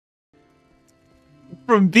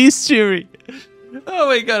from Beastiary. Oh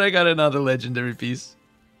my god, I got another legendary piece.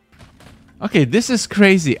 Okay, this is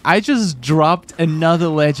crazy. I just dropped another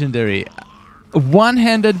legendary.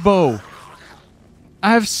 One-handed bow.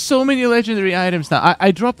 I have so many legendary items now.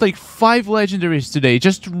 I dropped like 5 legendaries today,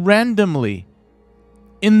 just randomly.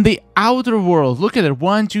 In the outer world, look at it.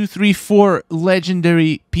 1, 2, 3, 4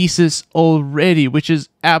 legendary pieces already, which is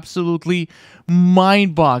absolutely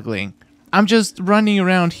mind-boggling. I'm just running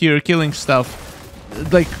around here killing stuff.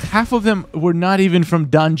 Like, half of them were not even from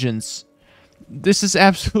dungeons. This is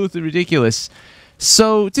absolutely ridiculous.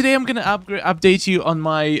 So, today I'm gonna update you on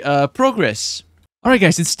my progress. Alright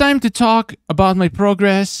guys, it's time to talk about my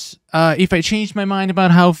progress, if I changed my mind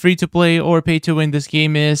about how free-to-play or pay-to-win this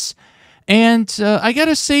game is. And I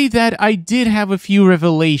gotta say that I did have a few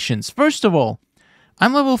revelations. First of all,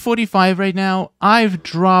 I'm level 45 right now. I've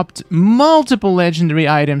dropped multiple legendary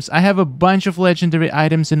items. I have a bunch of legendary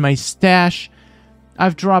items in my stash.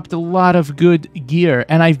 I've dropped a lot of good gear,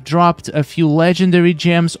 and I've dropped a few legendary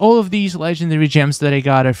gems. All of these legendary gems that I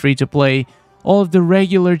got are free-to-play. All of the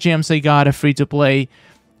regular gems I got are free-to-play.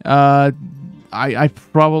 I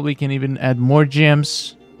probably can even add more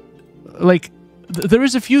gems. Like, there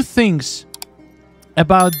is a few things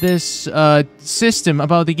about this system,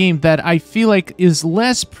 about the game, that I feel like is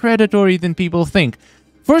less predatory than people think.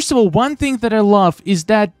 First of all, one thing that I love is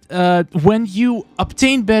that when you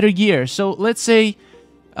obtain better gear, so let's say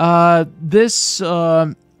this,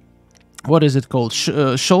 what is it called?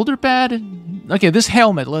 Shoulder pad? Okay, this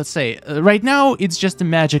helmet, let's say. Right now, it's just a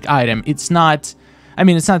magic item. It's not, I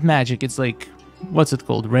mean, it's not magic. It's like, what's it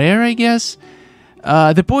called? Rare, I guess?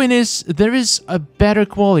 The point is, there is a better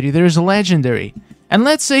quality. There is a legendary. And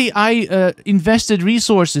let's say I invested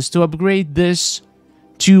resources to upgrade this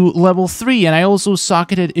to level 3, and I also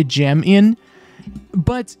socketed a gem in.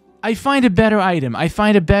 But I find a better item. I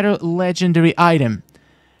find a better legendary item.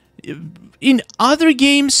 In other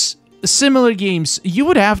games, similar games, you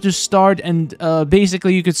would have to start and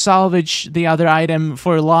basically you could salvage the other item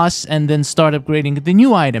for a loss and then start upgrading the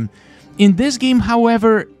new item. In this game,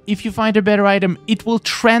 however, if you find a better item, it will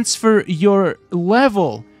transfer your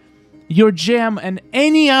level, your gem, and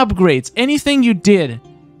any upgrades, anything you did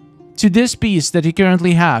to this piece that you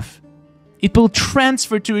currently have. It will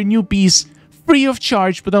transfer to a new piece free of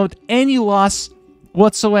charge without any loss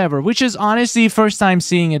whatsoever, which is honestly first time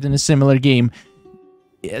seeing it in a similar game.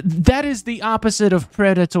 That is the opposite of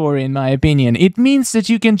predatory, in my opinion. It means that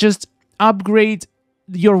you can just upgrade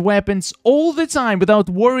your weapons all the time without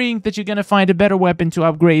worrying that you're gonna find a better weapon to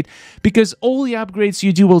upgrade, because all the upgrades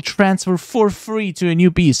you do will transfer for free to a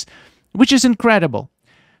new piece, which is incredible.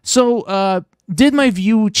 So, did my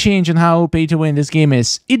view change on how pay-to-win this game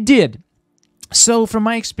is? It did. So, from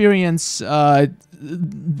my experience,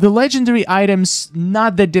 the legendary items,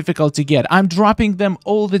 not that difficult to get. I'm dropping them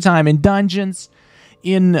all the time in dungeons,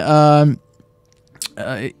 in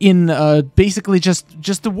basically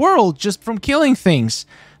just the world, just from killing things.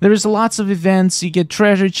 There is lots of events. You get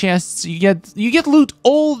treasure chests. You get loot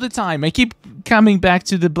all the time. I keep coming back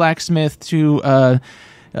to the blacksmith to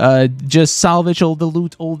just salvage all the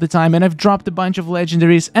loot all the time. And I've dropped a bunch of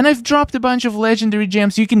legendaries, and I've dropped a bunch of legendary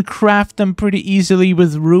gems. You can craft them pretty easily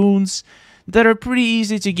with runes that are pretty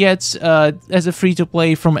easy to get as a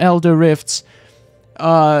free-to-play from Elder Rifts.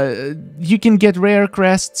 You can get rare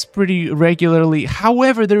crests pretty regularly.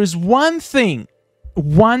 However, there is one thing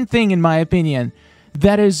in my opinion,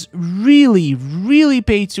 that is really, really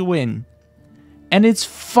pay to win. And it's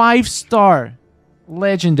 5-star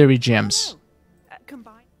legendary gems.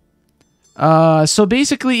 So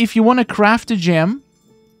basically, if you want to craft a gem,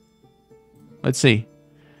 let's see.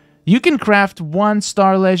 You can craft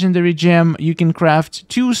 1-star legendary gem. You can craft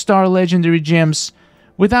 2-star legendary gems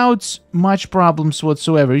without much problems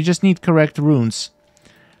whatsoever. You just need correct runes.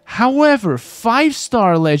 However,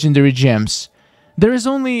 5-star legendary gems, there is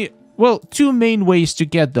only, well, 2 main ways to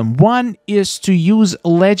get them. One is to use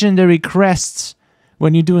legendary crests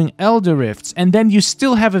when you're doing Elder Rifts, and then you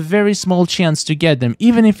still have a very small chance to get them,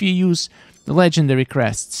 even if you use legendary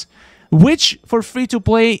crests, which for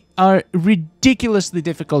free-to-play are ridiculously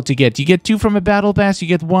difficult to get. You get 2 from a battle pass, you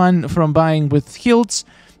get 1 from buying with hilts,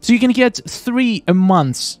 so you can get 3 a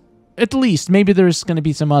month, at least. Maybe there's going to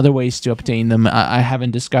be some other ways to obtain them I haven't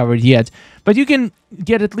discovered yet. But you can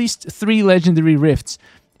get at least 3 legendary rifts.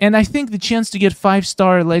 And I think the chance to get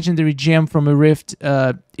 5-star legendary gem from a rift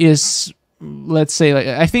is, let's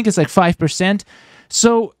say, I think it's like 5%.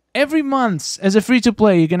 So every month, as a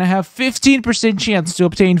free-to-play, you're going to have 15% chance to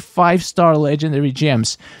obtain 5-star legendary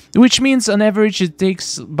gems, which means on average it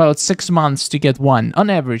takes about 6 months to get one. On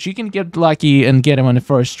average, you can get lucky and get them on the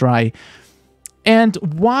first try. And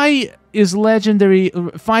why is legendary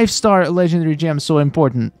 5-star legendary gems so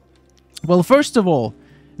important? Well, first of all,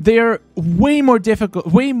 they're way more difficult,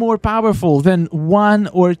 way more powerful than 1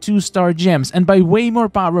 or 2-star gems. And by way more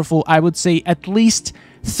powerful, I would say at least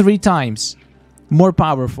 3 times more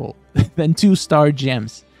powerful than 2-star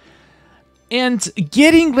gems. And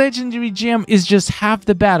getting legendary gem is just half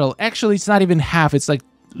the battle. Actually, it's not even half. It's like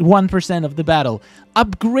 1% of the battle.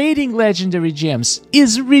 Upgrading legendary gems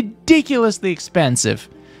is ridiculously expensive.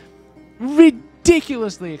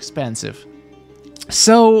 Ridiculously expensive.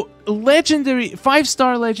 So, legendary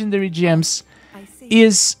 5-star legendary gems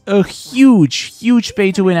is a huge, huge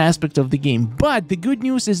pay-to-win aspect of the game. But the good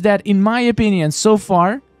news is that, in my opinion, so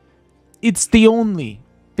far, it's the only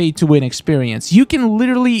pay-to-win experience. You can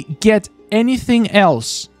literally get anything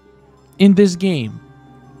else in this game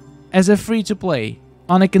as a free-to-play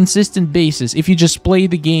on a consistent basis. If you just play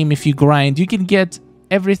the game, if you grind, you can get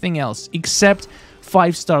everything else except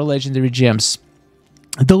 5-star legendary gems.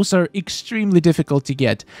 Those are extremely difficult to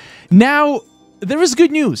get. Now, there is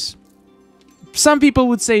good news. Some people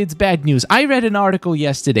would say it's bad news. I read an article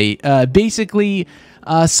yesterday. Basically,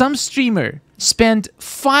 some streamer spent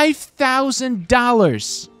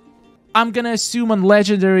 $5,000, I'm gonna assume, on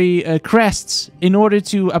legendary crests in order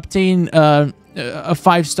to obtain a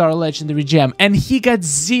 5-star legendary gem, and he got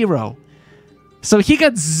 0. So he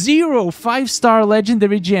got 0 5-star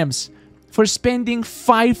legendary gems for spending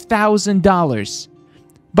 $5,000.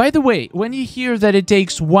 By the way, when you hear that it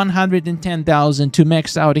takes 110,000 to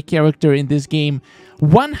max out a character in this game,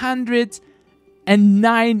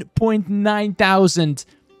 109.9 thousand,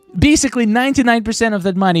 basically 99% of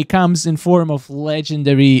that money comes in form of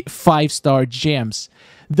legendary 5-star gems.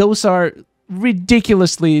 Those are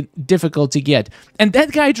ridiculously difficult to get. And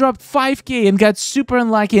that guy dropped 5k and got super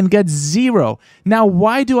unlucky and got 0. Now,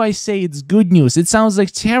 why do I say it's good news? It sounds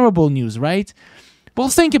like terrible news, right? Well,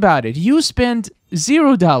 think about it. You spend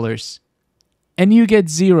 $0 and you get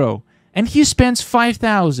 0. And he spends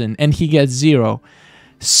 5,000 and he gets 0.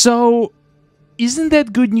 So, isn't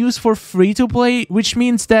that good news for free-to-play? Which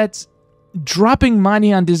means that dropping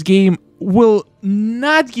money on this game will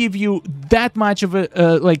not give you that much of a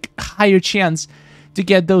higher chance to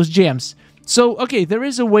get those gems. So, okay, there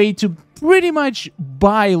is a way to pretty much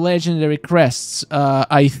buy legendary crests.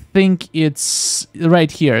 I think it's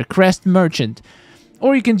right here, Crest Merchant.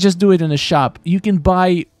 Or you can just do it in a shop. You can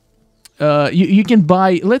buy, you can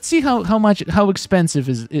buy. Let's see how expensive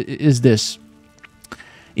is this.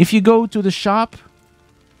 If you go to the shop,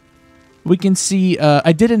 we can see.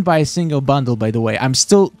 I didn't buy a single bundle, by the way. I'm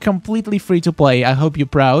still completely free to play. I hope you're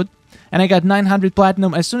proud. And I got 900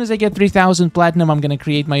 platinum. As soon as I get 3,000 platinum, I'm gonna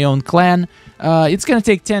create my own clan. It's gonna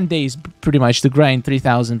take 10 days, pretty much, to grind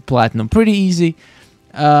 3,000 platinum. Pretty easy.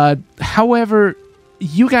 However,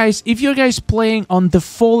 you guys, if you're guys playing on the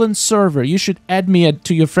Fallen server, you should add me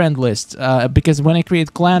to your friend list, because when I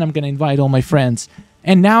create clan, I'm gonna invite all my friends.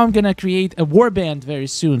 And now I'm gonna create a warband very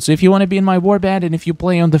soon. So if you want to be in my warband, and if you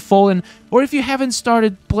play on the Fallen, or if you haven't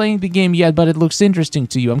started playing the game yet, but it looks interesting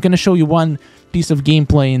to you, I'm gonna show you one piece of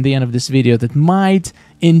gameplay in the end of this video that might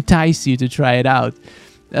entice you to try it out.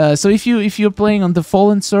 So if you're playing on the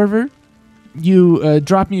Fallen server, you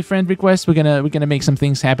drop me a friend request. We're gonna make some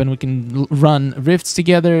things happen. We can run rifts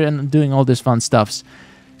together and doing all this fun stuffs.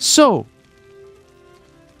 So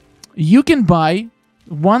you can buy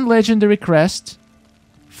 1 legendary crest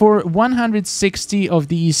for 160 of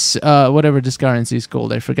these whatever this currency is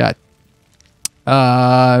called. I forgot.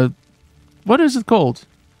 What is it called?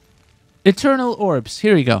 Eternal orbs.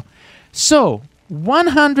 Here we go. So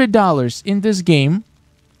 $100 in this game.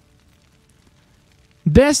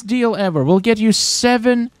 Best deal ever. Will get you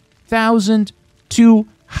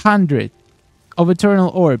 7,200 of eternal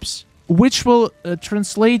orbs, which will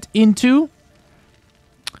translate into...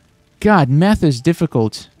 God, math is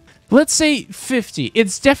difficult. Let's say 50.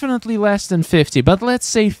 It's definitely less than 50, but let's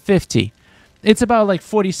say 50. It's about like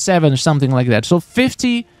 47 or something like that. So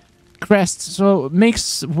 50 crests. So it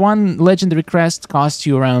makes 1 legendary crest cost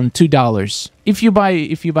you around $2 if you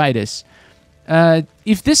buy this.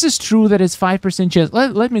 If this is true that it's 5% chance,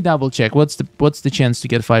 let me double check. What's the chance to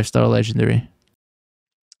get 5-star legendary?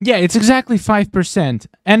 Yeah, it's exactly 5%,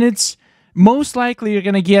 and it's most likely you're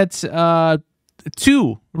gonna get rank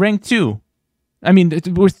 2. I mean,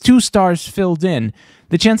 with 2 stars filled in,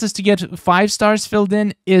 the chances to get 5 stars filled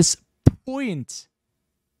in is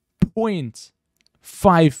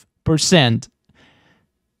 0.5%.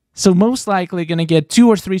 So most likely gonna get 2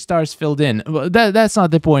 or 3 stars filled in. That's not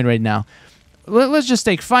the point right now. Let's just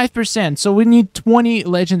take 5%. So we need 20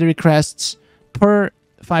 legendary crests per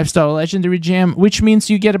 5-star legendary gem, which means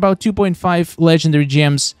you get about 2.5 legendary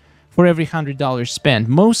gems for every $100 spent.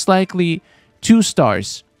 Most likely 2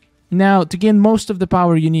 stars. Now, to gain most of the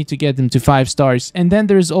power, you need to get them to 5 stars. And then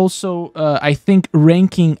there's also, I think,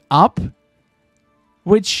 ranking up,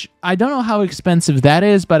 which I don't know how expensive that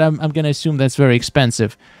is, but I'm going to assume that's very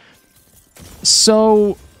expensive.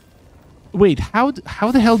 So, wait, how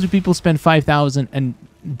the hell do people spend 5,000 and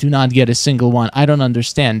do not get a single one? I don't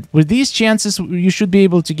understand. With these chances, you should be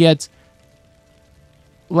able to get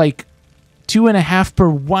like 2.5 per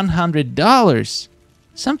 $100.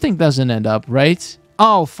 Something doesn't end up, right?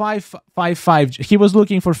 Oh, 5. He was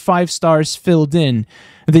looking for 5 stars filled in.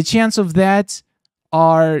 The chance of that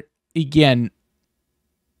are, again,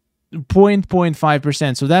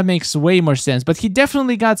 0.5%. So that makes way more sense. But he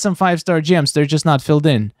definitely got some 5-star gems. They're just not filled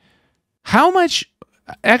in. How much...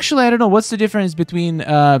 Actually, I don't know. What's the difference between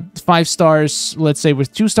 5 stars, let's say,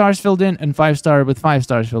 with 2 stars filled in and 5-star with 5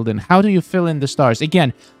 stars filled in? How do you fill in the stars?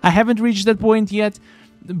 Again, I haven't reached that point yet.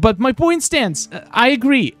 But my point stands. I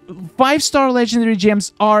agree. 5-star legendary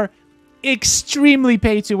gems are extremely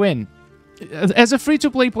pay to win. As a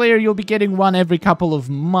free-to-play player, you'll be getting one every couple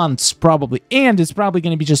of months, probably. And it's probably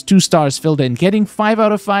going to be just 2 stars filled in. Getting 5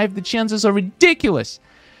 out of 5, the chances are ridiculous.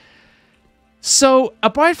 So,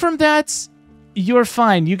 apart from that, you're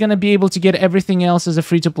fine. You're going to be able to get everything else as a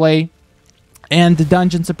free-to-play. And the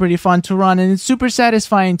dungeons are pretty fun to run. And it's super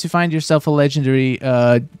satisfying to find yourself a legendary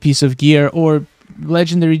piece of gear or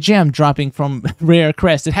legendary gem dropping from rare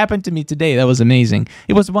crest. It happened to me today. That was amazing.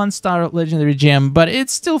 It was 1-star legendary gem, but it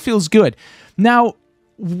still feels good. Now,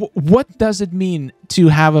 what does it mean to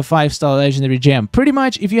have a 5-star legendary gem? Pretty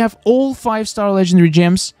much, if you have all 5-star legendary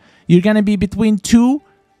gems, you're going to be between 2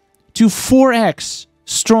 to 4x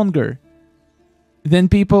stronger than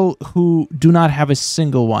people who do not have a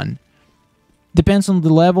single one. Depends on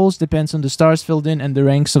the levels, depends on the stars filled in and the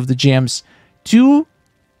ranks of the gems. 2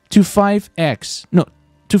 to 5x. No,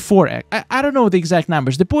 to 4x. I don't know the exact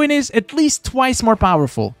numbers. The point is, at least twice more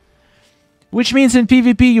powerful. Which means in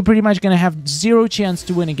PvP, you're pretty much going to have 0 chance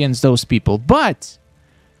to win against those people. But,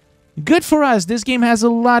 good for us, this game has a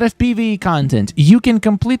lot of PvE content. You can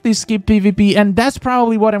completely skip PvP, and that's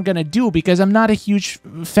probably what I'm going to do, because I'm not a huge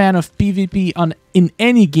fan of PvP in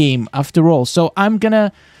any game, after all. So I'm going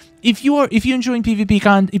to... If you're enjoying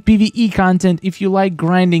PvE content, if you like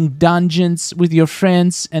grinding dungeons with your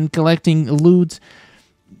friends and collecting loot,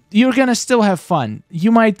 you're gonna still have fun.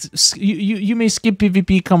 You may skip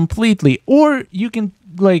PvP completely, or you can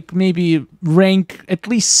like maybe rank at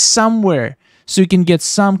least somewhere so you can get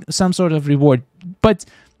some sort of reward. But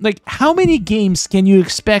like, how many games can you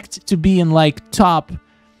expect to be in like top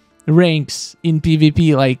ranks in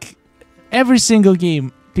PvP? Like every single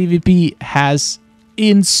game, PvP has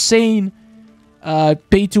insane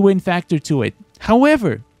pay-to-win factor to it.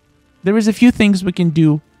 However, there is a few things we can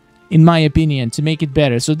do, in my opinion, to make it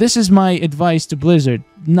better. So this is my advice to Blizzard.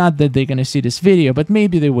 Not that they're gonna see this video, but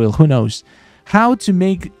maybe they will, who knows. How to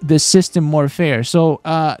make the system more fair. So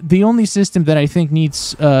the only system that I think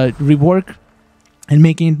needs rework and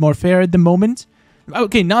making it more fair at the moment,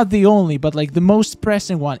 okay, not the only, but like the most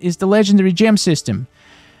pressing one, is the legendary gem system.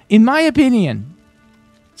 In my opinion,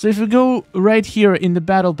 so if we go right here in the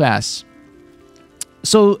Battle Pass,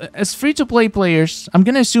 so as free-to-play players, I'm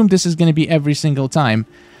going to assume this is going to be every single time,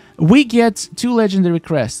 we get 2 legendary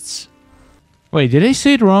crests. Wait, did I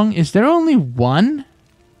say it wrong? Is there only 1?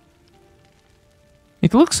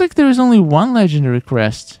 It looks like there is only 1 legendary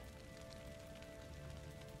crest.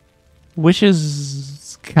 Which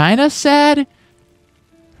is kind of sad.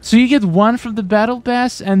 So you get 1 from the Battle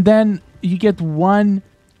Pass, and then you get 1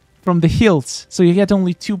 from the hills, so you get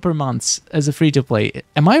only 2 per month as a free-to-play.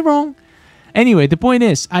 Am I wrong? Anyway, the point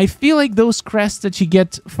is, I feel like those crests that you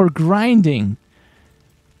get for grinding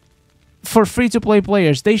for free-to-play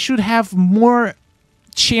players, they should have more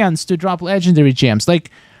chance to drop legendary gems.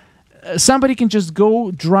 Like, somebody can just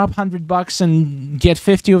go drop $100 and get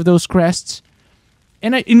 50 of those crests.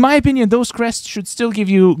 And in my opinion, those crests should still give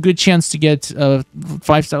you a good chance to get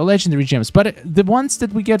 5-star legendary gems. But the ones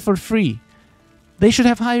that we get for free, they should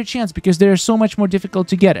have higher chance because they're so much more difficult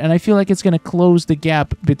to get. And I feel like it's going to close the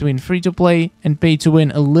gap between free-to-play and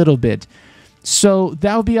pay-to-win a little bit. So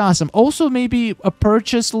that would be awesome. Also, maybe a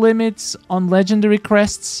purchase limit on legendary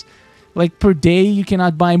crests. Like per day, you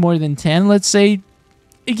cannot buy more than 10, let's say.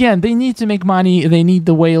 Again, they need to make money. They need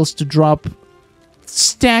the whales to drop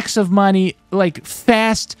stacks of money, like,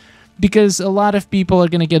 fast, because a lot of people are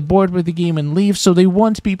going to get bored with the game and leave, so they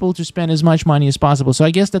want people to spend as much money as possible. So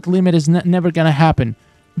I guess that limit is never going to happen.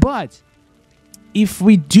 But if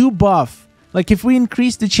we do buff, like if we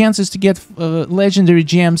increase the chances to get legendary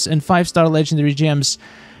gems and 5-star legendary gems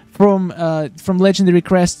from legendary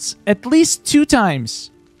crests at least 2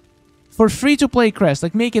 times, for free-to-play crests,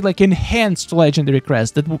 like make it like enhanced legendary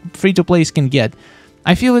crests that free-to-plays can get.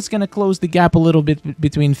 I feel it's going to close the gap a little bit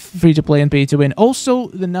between free-to-play and pay-to-win. Also,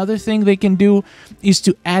 another thing they can do is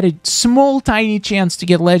to add a small, tiny chance to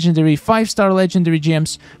get legendary, 5-star legendary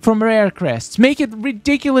gems from rare crests. Make it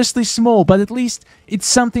ridiculously small, but at least it's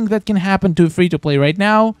something that can happen to free-to-play. Right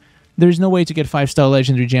now, there's no way to get 5-star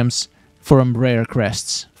legendary gems from rare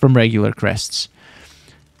crests, from regular crests.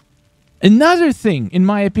 Another thing, in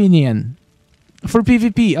my opinion, for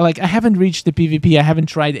PvP, like, I haven't reached the PvP, I haven't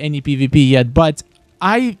tried any PvP yet, but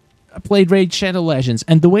I played Raid Shadow Legends,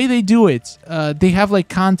 and the way they do it, they have like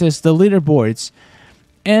contests, the leaderboards,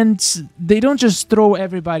 and they don't just throw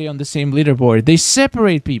everybody on the same leaderboard. They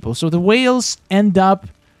separate people, so the whales end up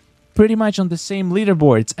pretty much on the same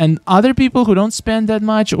leaderboards, and other people who don't spend that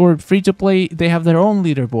much or free to play, they have their own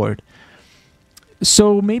leaderboard.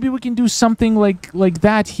 So maybe we can do something like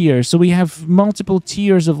that here. So we have multiple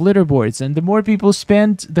tiers of leaderboards, and the more people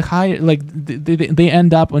spend, the higher, like they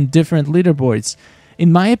end up on different leaderboards.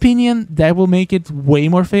 In my opinion, that will make it way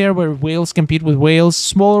more fair, where whales compete with whales,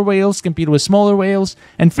 smaller whales compete with smaller whales,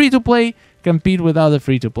 and free-to-play compete with other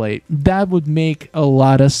free-to-play. That would make a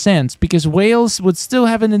lot of sense, because whales would still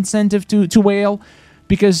have an incentive to whale,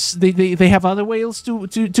 because they have other whales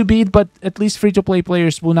to beat, but at least free-to-play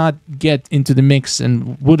players will not get into the mix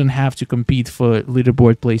and wouldn't have to compete for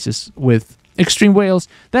leaderboard places with extreme whales.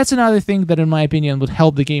 That's another thing that, in my opinion, would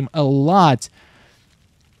help the game a lot.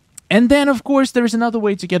 And then, of course, there's another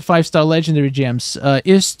way to get 5-star legendary gems,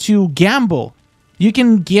 is to gamble. You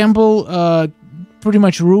can gamble pretty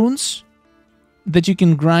much runes that you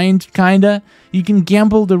can grind, kinda. You can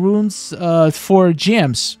gamble the runes for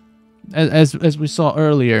gems, as we saw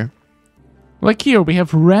earlier. Like here, we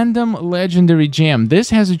have random legendary gem. This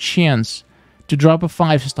has a chance to drop a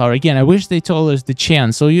 5-star. Again, I wish they told us the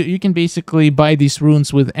chance. So you can basically buy these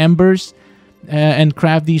runes with embers, and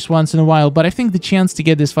craft these once in a while, but I think the chance to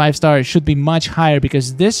get this 5-star should be much higher,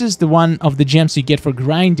 because this is the one of the gems you get for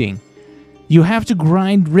grinding. You have to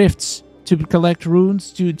grind rifts to collect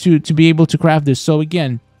runes to be able to craft this. So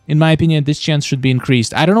again, in my opinion, this chance should be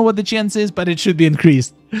increased. I don't know what the chance is, but it should be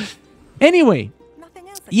increased. Anyway,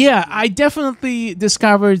 yeah, I definitely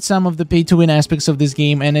discovered some of the pay-to-win aspects of this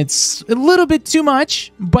game, and it's a little bit too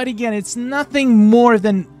much, but again, it's nothing more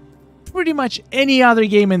than pretty much any other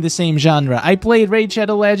game in the same genre. I played Raid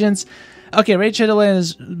Shadow Legends. Okay, Raid Shadow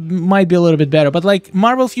Legends might be a little bit better, but like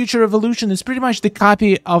Marvel Future Revolution is pretty much the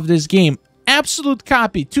copy of this game. Absolute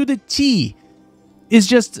copy to the T. It's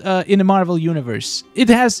just in the Marvel universe. It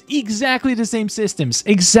has exactly the same systems,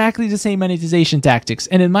 exactly the same monetization tactics,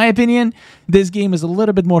 and in my opinion, this game is a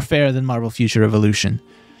little bit more fair than Marvel Future Revolution.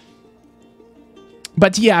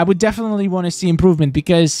 But yeah, I would definitely want to see improvement,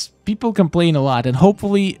 because people complain a lot, and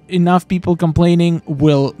hopefully enough people complaining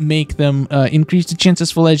will make them increase the chances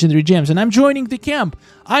for legendary gems. And I'm joining the camp.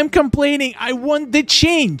 I'm complaining. I want the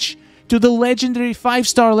change to the legendary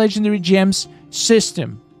 5-star legendary gems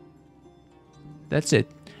system. That's it.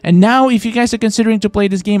 And now, if you guys are considering to play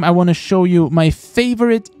this game, I want to show you my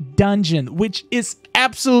favorite dungeon, which is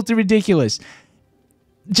absolutely ridiculous.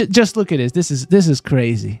 Just look at this. This is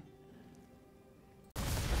crazy.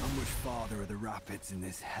 In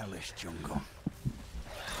this hellish jungle.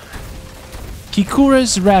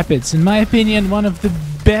 Kikura's Rapids, in my opinion, one of the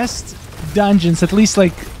best dungeons, at least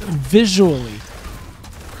like visually.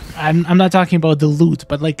 I'm not talking about the loot,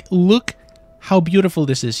 but like, look how beautiful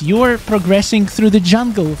this is. You're progressing through the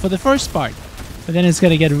jungle for the first part, but then it's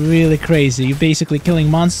gonna get really crazy. You're basically killing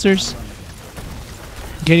monsters,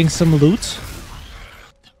 getting some loot.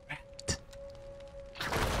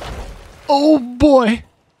 Oh boy!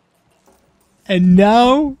 And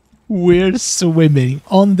now we're swimming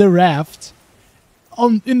on the raft,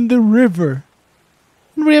 in the river.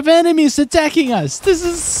 And we have enemies attacking us. This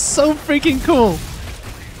is so freaking cool.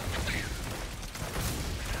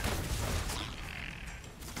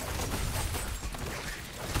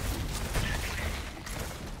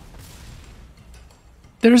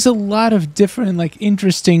 There's a lot of different, like,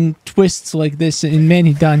 interesting twists like this in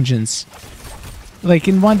many dungeons. Like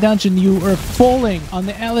in one dungeon, you are falling on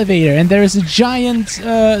the elevator, and there is a giant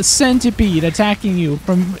centipede attacking you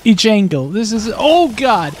from each angle. This is... oh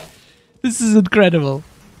god! This is incredible.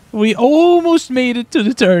 We almost made it to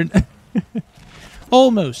the turn.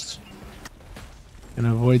 Almost.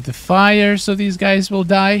 Gonna avoid the fire so these guys will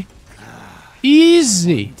die.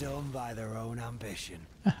 Easy! Done by their own ambition.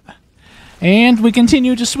 And we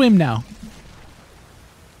continue to swim now.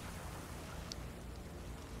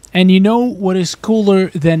 And you know what is cooler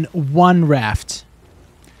than one raft?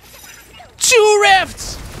 2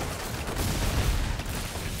 rafts!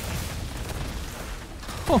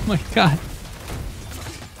 Oh my god.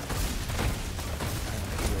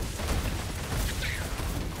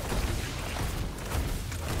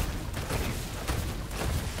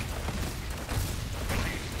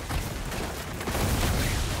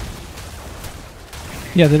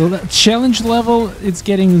 Yeah, the challenge level, it's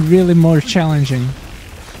getting really more challenging.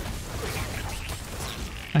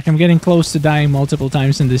 Like, I'm getting close to dying multiple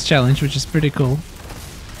times in this challenge, which is pretty cool.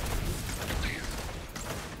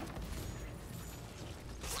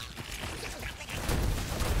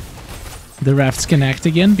 The rafts connect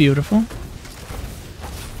again, beautiful.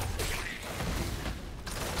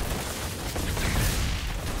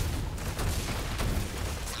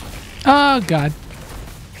 Oh, God.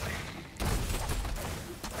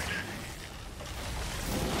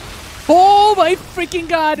 Oh my freaking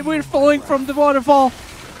god, we're falling from the waterfall.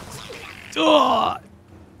 Oh.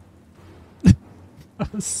 I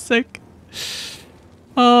was sick.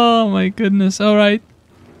 Oh my goodness, alright.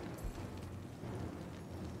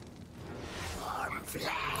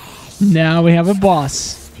 Now we have a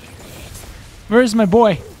boss. Where's my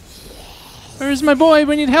boy? Where's my boy?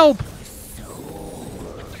 We need help.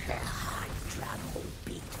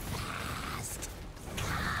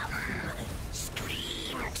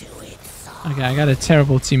 Okay, I got a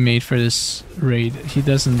terrible teammate for this raid. He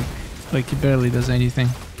doesn't, like, he barely does anything.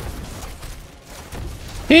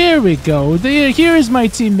 Here we go. Here is my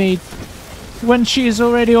teammate when she is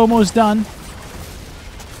already almost done.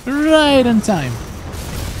 Right on time.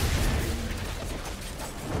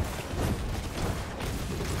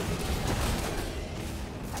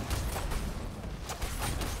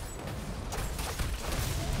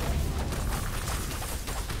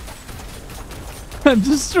 I'm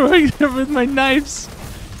destroying her with my knives.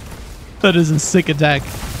 That is a sick attack.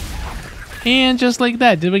 And just like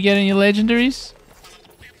that, did we get any legendaries?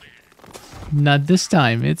 Not this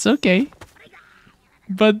time. It's okay.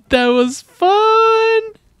 But that was fun.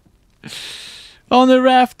 On the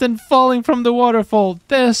raft and falling from the waterfall.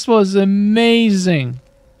 This was amazing.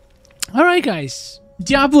 Alright guys.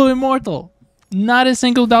 Diablo Immortal. Not a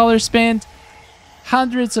single dollar spent.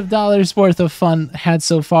 Hundreds of dollars worth of fun had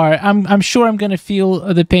so far. I'm sure I'm gonna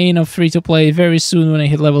feel the pain of free-to-play very soon when I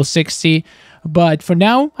hit level 60. But for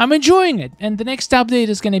now, I'm enjoying it. And the next update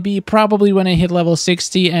is gonna be probably when I hit level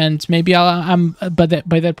 60, and maybe by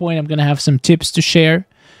that point I'm gonna have some tips to share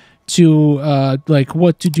to like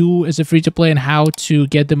what to do as a free-to-play and how to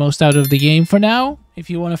get the most out of the game. For now, if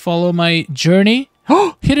you want to follow my journey,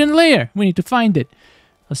 hidden layer. We need to find it.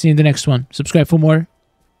 I'll see you in the next one. Subscribe for more.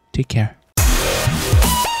 Take care.